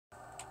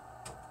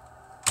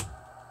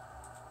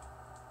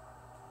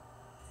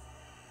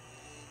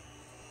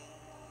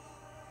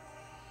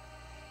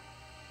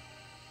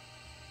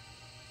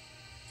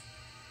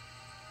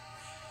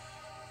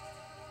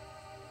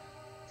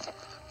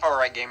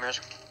Alright, gamers.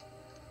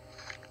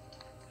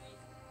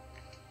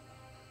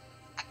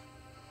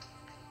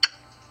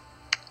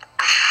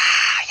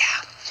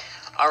 Yeah.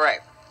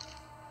 Alright.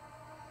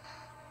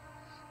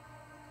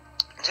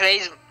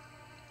 Today's...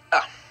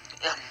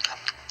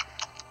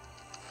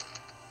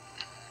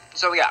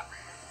 so we got...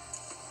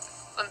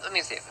 Let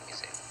me see.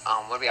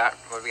 What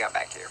do we got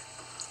back here?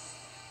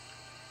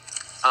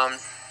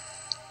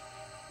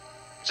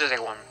 Just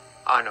take one.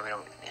 Oh, no, we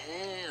don't.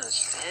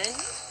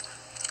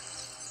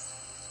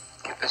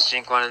 Let's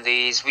drink one of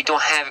these. We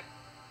don't have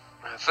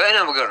food.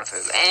 No, we're good on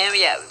food. And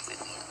yeah,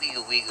 we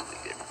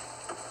good.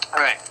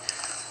 Alright.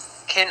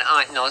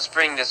 No, let's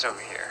bring this over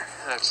here.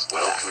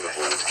 Welcome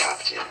aboard,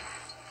 Captain.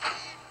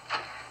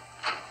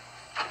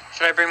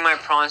 Should I bring my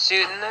prawn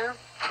suit in there?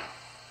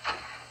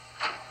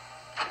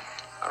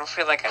 I don't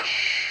feel like I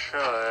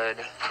should.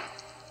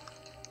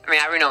 I mean,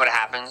 I already know what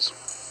happens.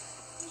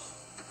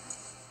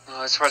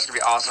 Oh, this part's gonna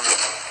be awesome.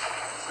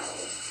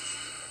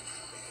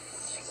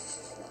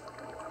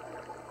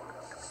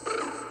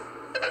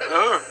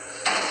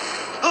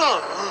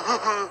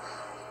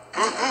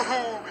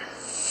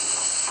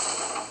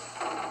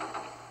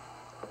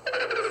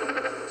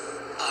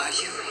 Are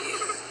you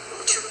here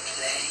to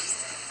play?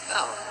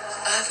 Oh.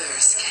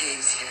 Others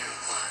came here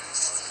once.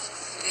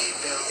 They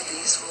built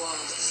these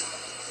walls.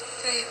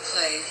 They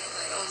played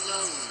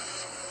alone.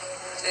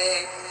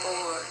 They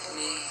bored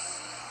me.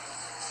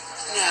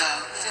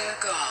 Now they're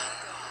gone.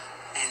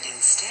 And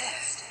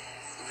instead,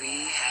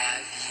 we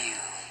have you.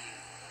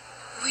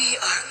 We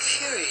are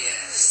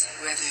curious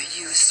whether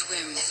you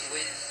swim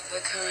with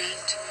the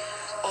current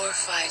or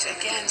fight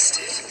against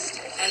it,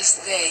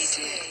 as they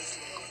did.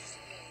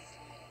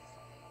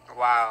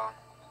 Wow.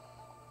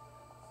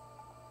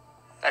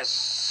 That is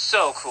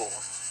so cool.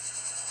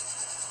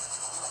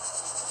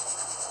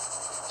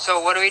 So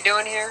what are we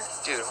doing here?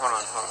 Dude, hold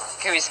on.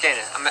 Can we scan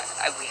it?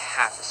 We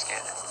have to scan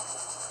it.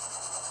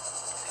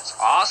 That's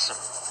awesome.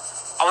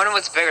 I wonder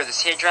what's bigger, the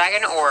sea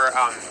dragon or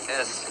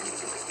this.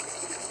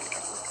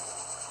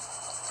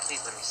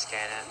 Please let me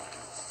scan it.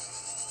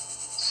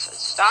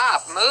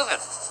 Stop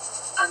moving.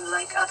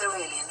 Unlike other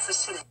alien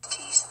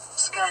facilities,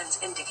 scans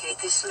indicate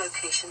this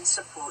location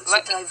supports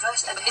a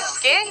diverse and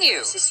healthy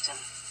ecosystem.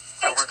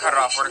 Oh, we're gonna cut it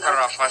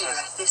off. Watch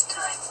this. This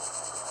time,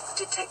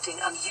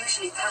 detecting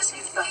unusually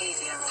passive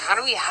behavior. How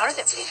does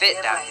it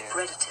fit down here?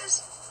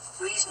 Predators.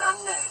 Reason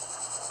unknown.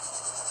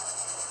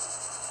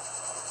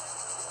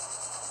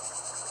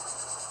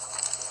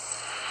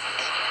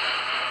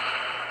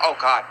 Oh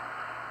God.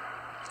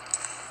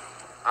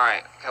 All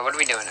right. Okay. What are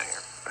we doing out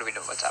here? What are we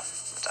doing? What's up?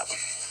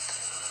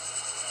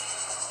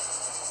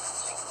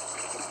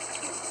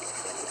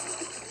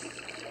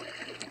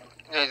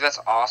 Dude, that's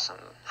awesome.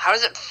 How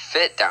does it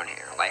fit down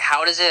here? Like,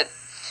 how does it...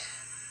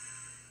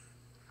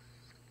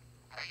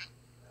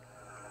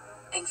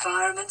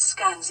 Environment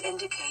scans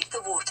indicate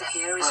the water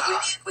here is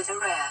rich with a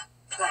rare,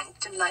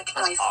 plankton-like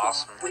life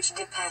form, which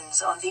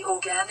depends on the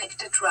organic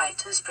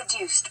detritus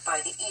produced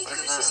by the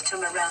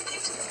ecosystem around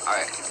it.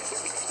 Alright.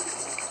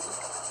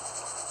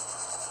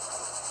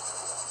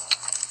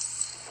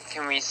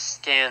 Can we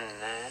scan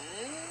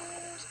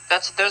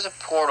that? There's a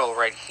portal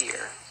right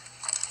here.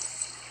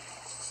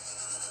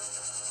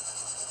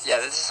 Yeah,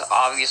 this is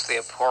obviously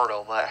a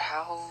portal, but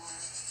how...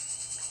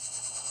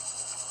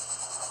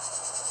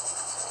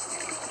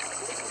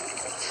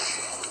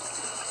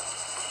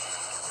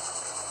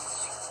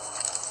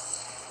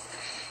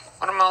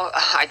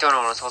 I don't know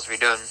what I'm supposed to be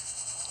doing.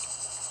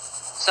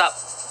 What's up?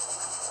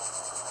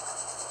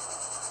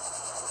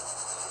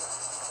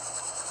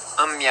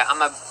 Yeah,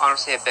 I'm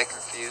honestly a bit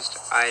confused.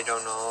 I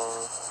don't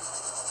know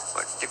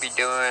what to be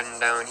doing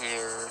down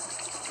here.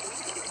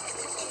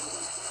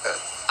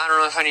 I don't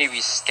know if I need to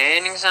be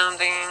scanning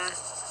something.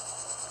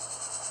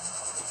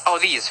 Oh,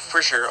 these,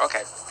 for sure.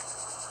 Okay.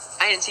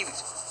 I didn't see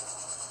these.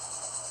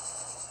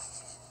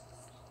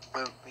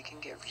 We can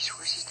get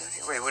resources down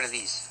here. Wait, what are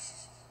these?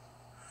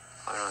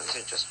 Oh no, this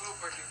is just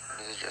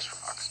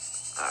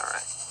rocks.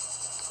 Alright.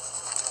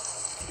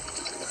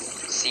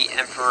 Sea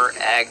Emperor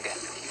Egg.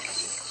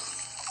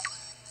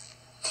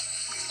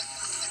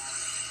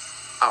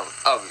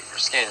 Oh, we're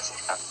scanning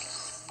something.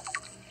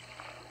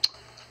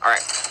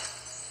 Alright.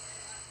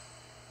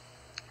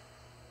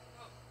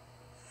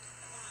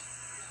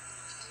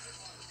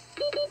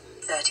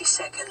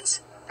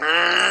 Seconds.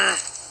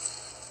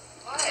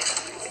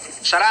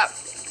 Shut up.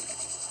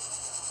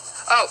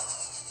 Oh,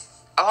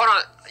 hold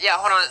on. Yeah,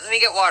 hold on. Let me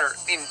get water.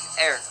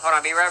 Air. Hold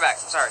on. Be right back.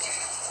 Sorry.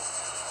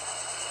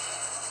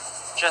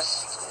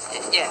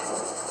 Yeah.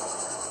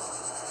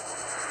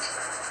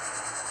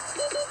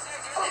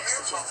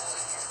 Oxygen.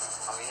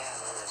 Oh yeah,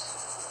 there is.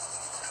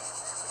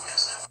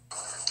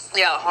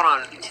 Yeah, hold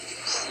on.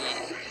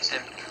 Sea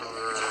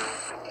Emperor.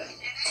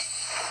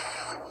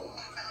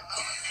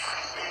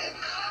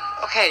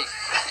 Okay,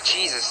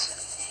 Jesus.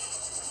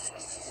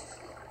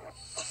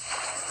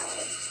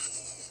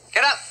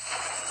 Get up!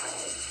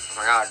 Oh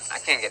my God, I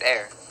can't get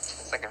air.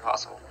 It's like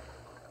impossible.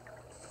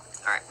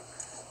 Alright.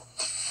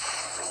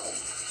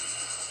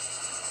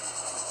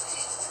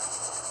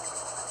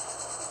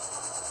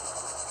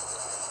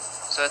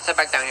 So let's head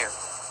back down here.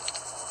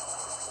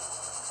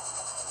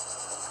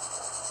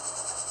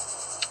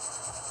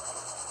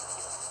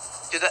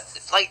 Dude, that,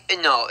 like,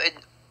 no,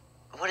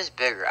 what is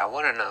bigger? I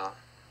want to know.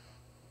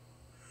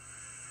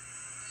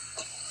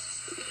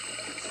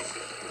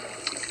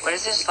 What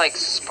is this, like,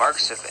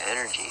 sparks of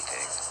energy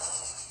thing?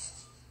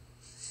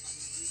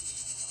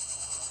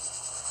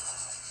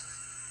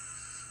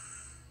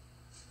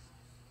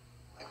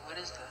 Like, what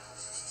is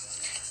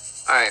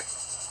that? Alright.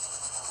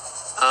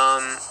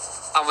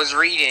 I was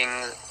reading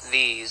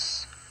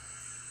these.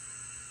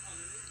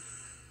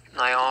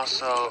 And I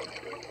also,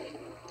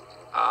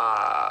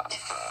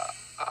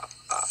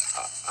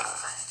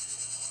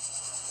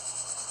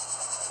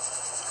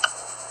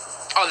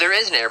 oh, there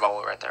is an air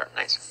bubble right there.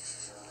 Nice.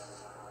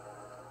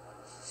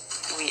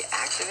 Do we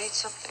activate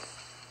something?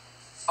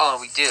 Oh,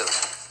 we do.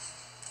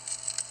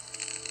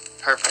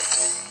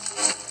 Perfect.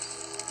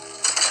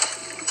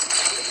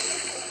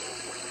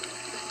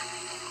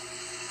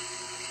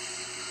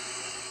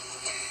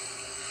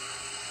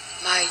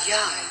 My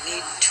young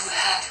need to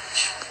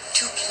hatch,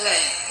 to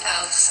play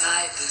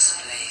outside this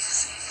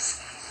place.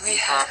 We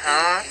have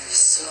been here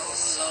so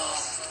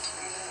long.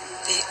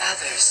 The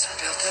others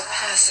built a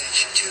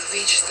passage to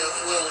reach the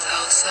world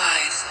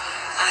outside.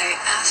 I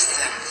asked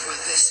them for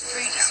this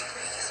freedom,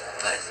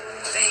 but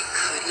they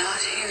could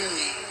not hear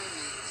me.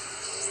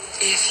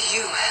 If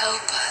you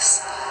help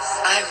us,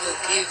 I will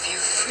give you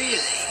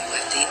freely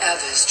what the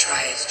others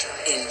tried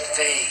in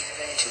vain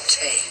to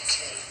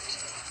take.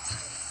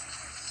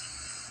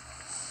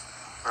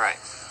 Right.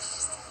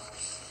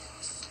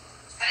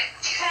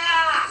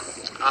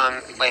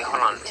 Wait,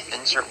 hold on.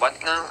 Insert what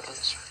now?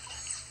 Insert.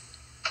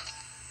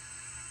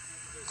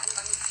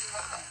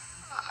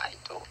 I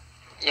don't.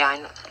 Yeah, I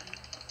know.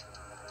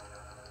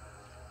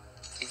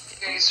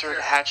 Insert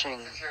hatching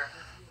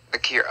the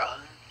Kira.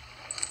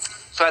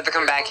 So I have to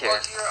come back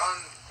here.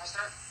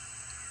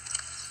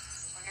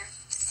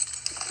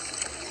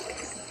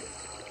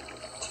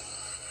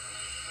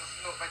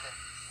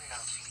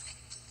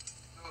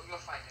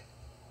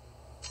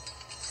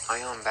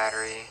 Ion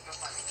battery.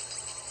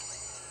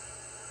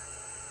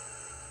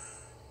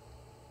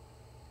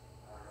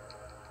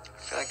 I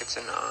feel like it's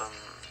in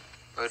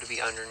would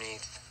be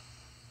underneath.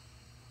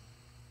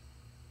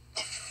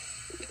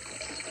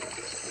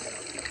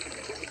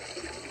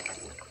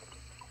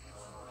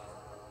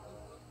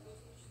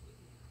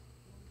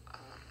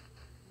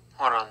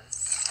 Hold on.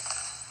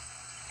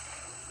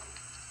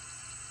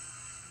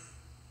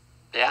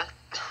 Yeah?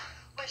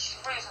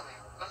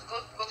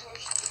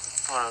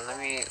 Hold on, let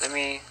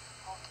me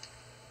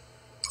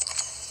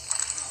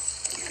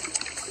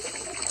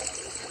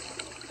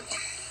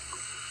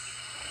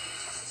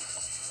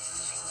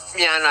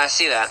yeah, no, I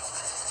see that.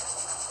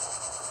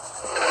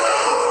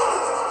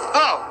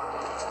 Oh!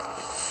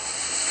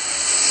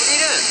 What are you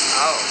doing?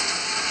 Oh.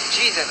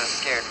 Jesus, that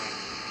scared me.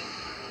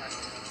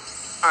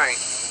 Alright.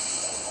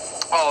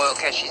 Oh,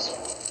 okay, she's...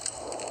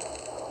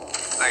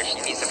 Alright,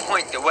 she needs to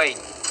point the way.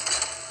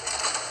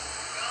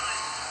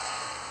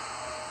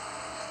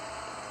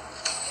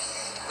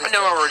 I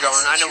know where we're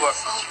going, I know what...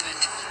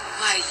 Opened,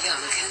 my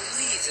young can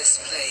leave this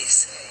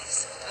place.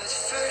 But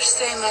first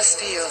they must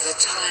feel the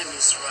time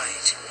is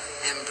right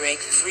and break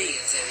free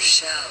of their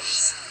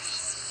shells.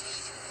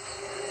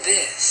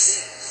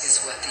 This is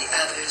what the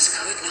others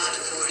could not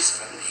force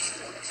from me.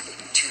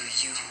 To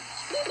you,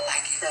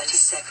 I give 30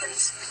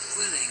 seconds.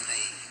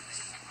 willingly.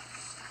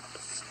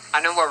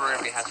 I know where we're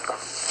gonna be having from.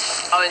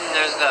 Oh, and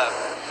there's the...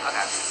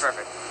 Okay,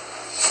 perfect.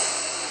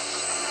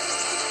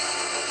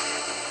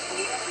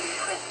 New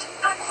blueprint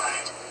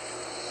acquired.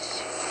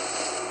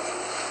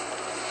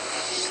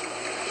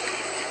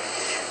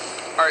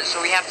 Alright,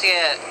 so we have to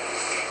get...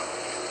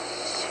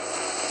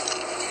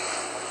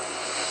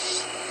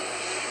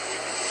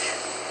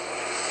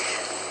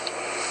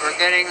 We're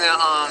getting the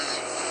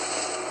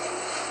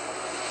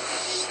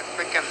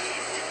freaking...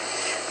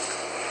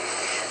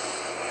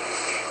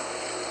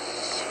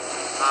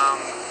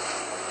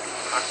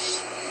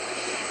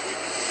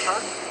 Huh?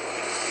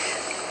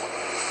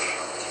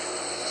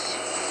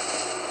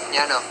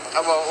 Yeah, no.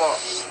 Oh,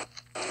 whoa.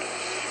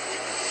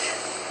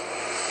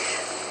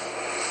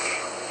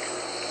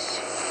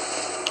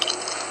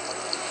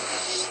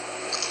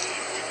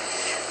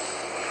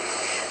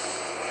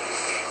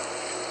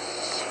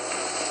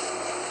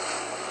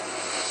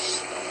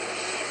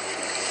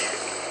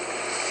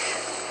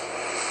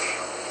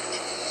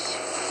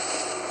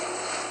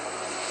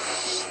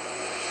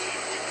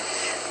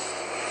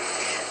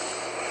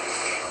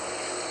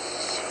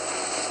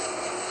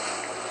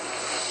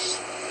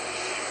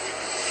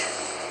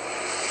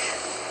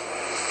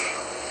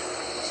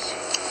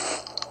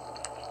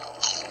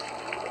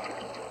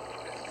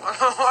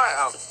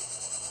 Wow.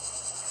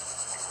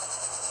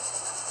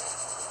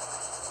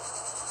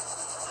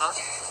 Huh?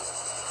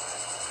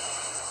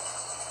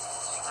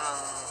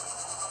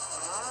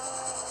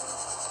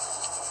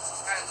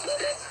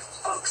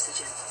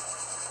 Oxygen.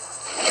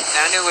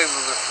 I knew we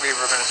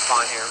were gonna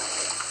spawn here.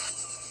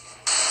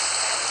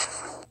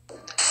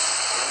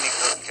 Let me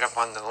go get up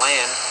on the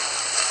land.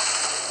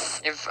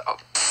 If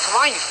come Come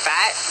on, you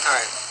fat.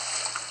 Alright.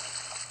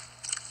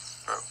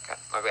 Okay.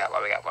 What we got?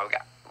 What we got? What we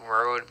got?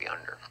 Where would it be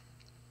under?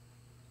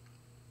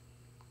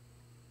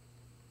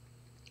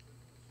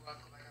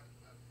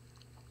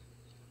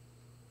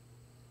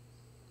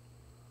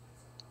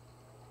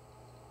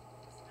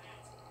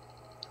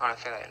 Oh, I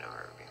feel like I know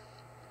where it would be.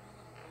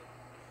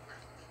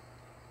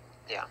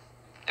 Yeah.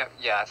 Yep.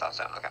 Yeah, I thought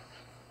so. Okay.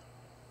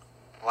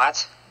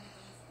 What?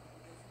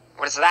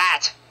 What is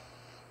that?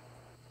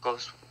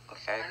 Ghost.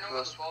 Okay.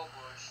 Ghost.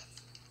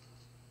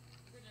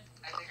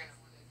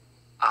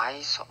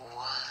 I saw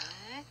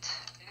what?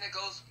 In the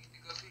ghost.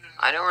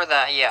 I know where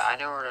that. Yeah, I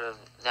know where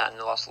that in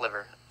the lost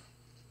liver.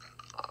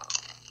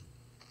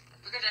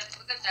 Look at that.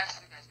 Look at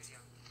that guy's video.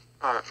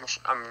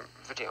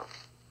 Video.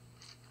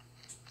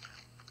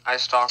 I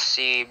stalk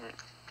seed.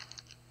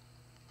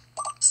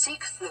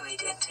 Seek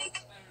fluid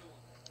intake.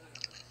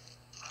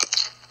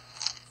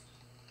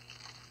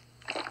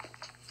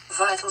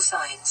 Vital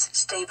signs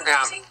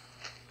stabilizing. Yeah.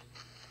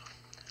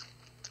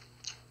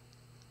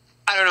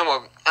 I don't know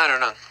what. I don't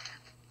know.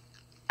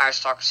 I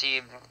stalk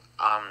seed.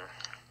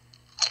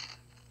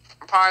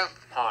 Probably.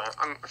 Hold on.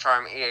 I'm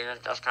sorry. I'm eating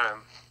it. That's kind of.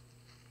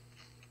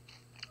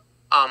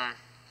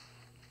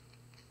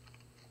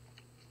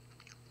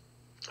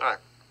 Alright.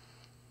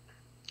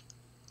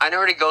 I know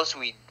where the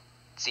ghostweed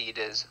seed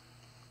is.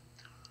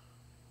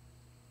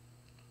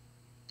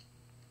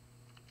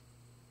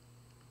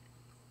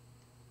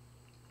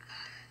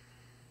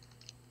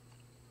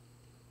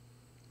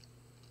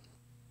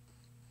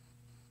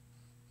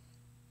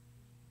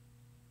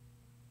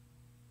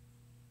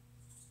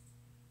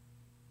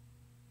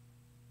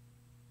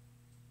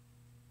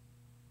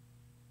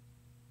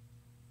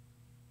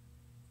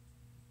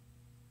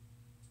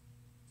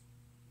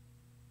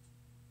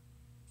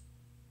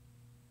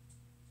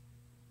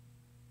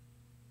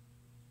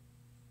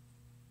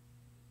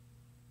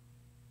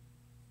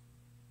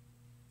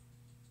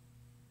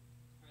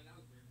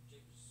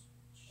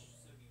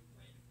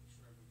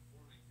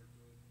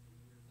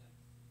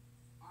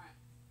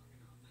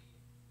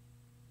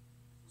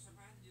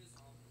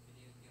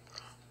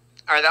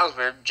 Alright, that was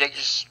weird. Jake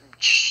just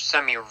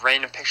sent me a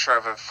random picture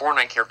of a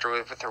Fortnite character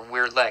with her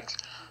weird legs.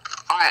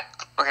 Alright.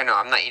 Okay, no,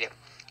 I'm not eating.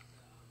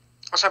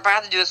 So if I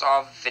have to do this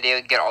all video,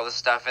 get all this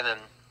stuff, and then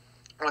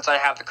once I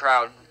have the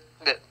cure,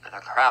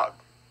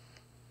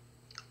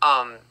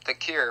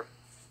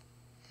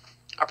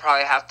 I'll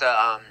probably have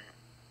to,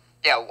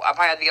 yeah, I'll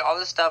probably have to get all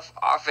this stuff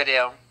off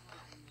video.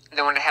 And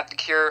then when I have the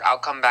cure, I'll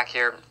come back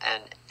here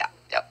and,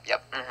 yep.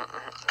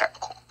 Okay,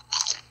 cool.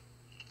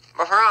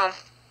 But for now,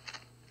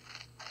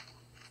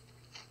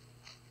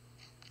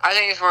 I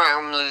think it's where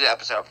I'm going to leave the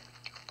episode.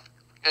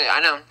 Yeah,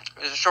 I know,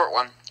 it's a short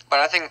one, but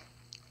I think,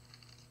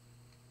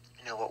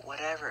 you know what,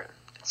 whatever.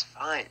 It's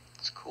fine.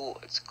 It's cool.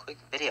 It's a quick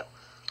video.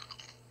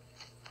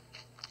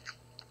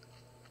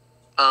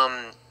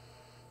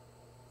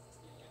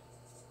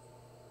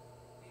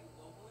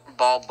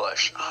 Ball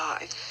bush. Ah,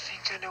 I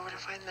think I know where to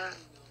find that.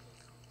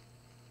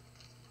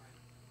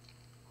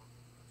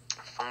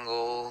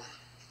 Fungal.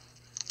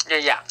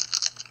 Yeah.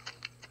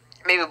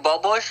 Maybe ball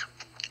bush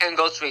and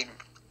ghostweed.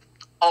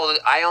 Oh,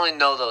 I only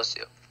know those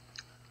two.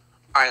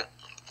 Alright.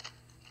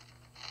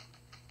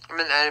 I'm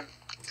gonna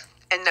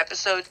end the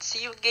episode.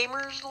 See you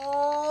gamers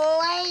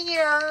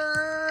later.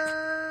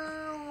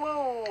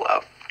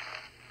 Whoa.